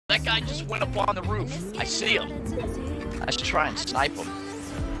that guy just went up on the roof. I see him. I should try and snipe him.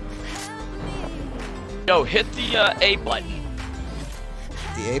 Yo, hit the A button.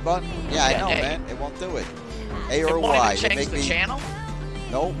 The A button? Yeah, I know, A. man. It won't do it. A or It won't Y. even change the channel?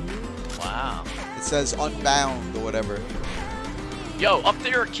 Nope. Wow. It says unbound or whatever. Yo, up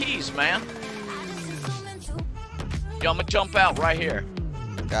there are keys, man. Yo, I'm gonna jump out right here.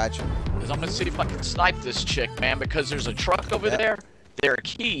 Gotcha. Because I'm gonna see if I can snipe this chick, man, because there's a truck over there. There are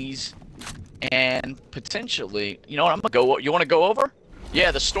keys. And potentially, you know what, I'm gonna go, you wanna go over?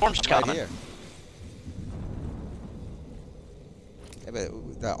 Yeah, the storm's coming. Right here. Yeah,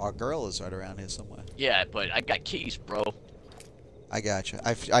 but our girl is right around here somewhere. Yeah, but I got keys, bro. I gotcha.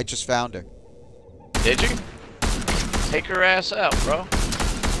 I just found her. Did you? Take her ass out, bro.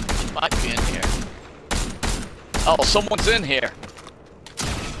 She might be in here. Oh, someone's in here.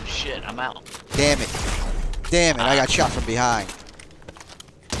 Shit, I'm out. Damn it. Damn it, I got shot from behind.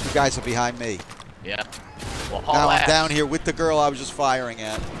 You guys are behind me. Yeah. Well, now I'm down here with the girl I was just firing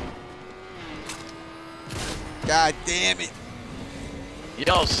at. God damn it.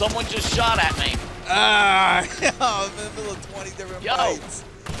 Yo, someone just shot at me. Ah, I'm in the middle of 20 different fights.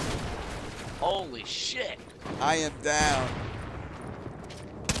 Holy shit. I am down.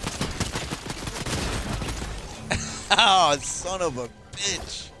 Oh, son of a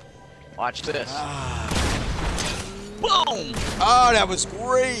bitch. Watch this. Ah. Boom! Oh, that was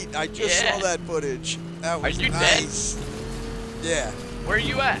great. I just saw that footage. That was Are you nice. dead? Yeah. Where are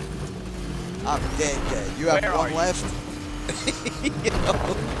you at? I'm dead. You have Where one left? You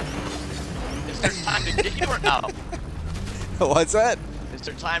know? Is there time to get you or no? What's that? Is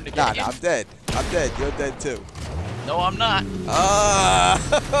there time to get you? Nah, I'm dead. I'm dead. You're dead too. No, I'm not. Ah!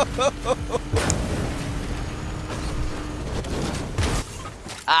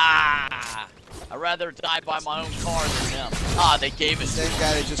 I'd rather die by my own car than him. Ah, they gave it. Same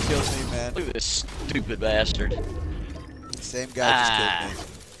guy that just killed me, man. Look at this stupid bastard. Same guy just killed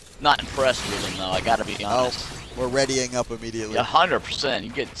me. Not impressed with him though. I gotta be honest. Oh, we're readying up immediately. 100%. You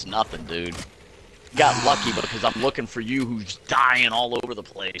get nothing, dude. Got lucky because I'm looking for you, who's dying all over the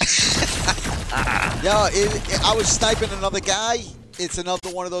place. Yo, I was sniping another guy. It's another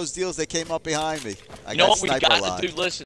one of those deals that came up behind me. You know what we gotta do? Listen.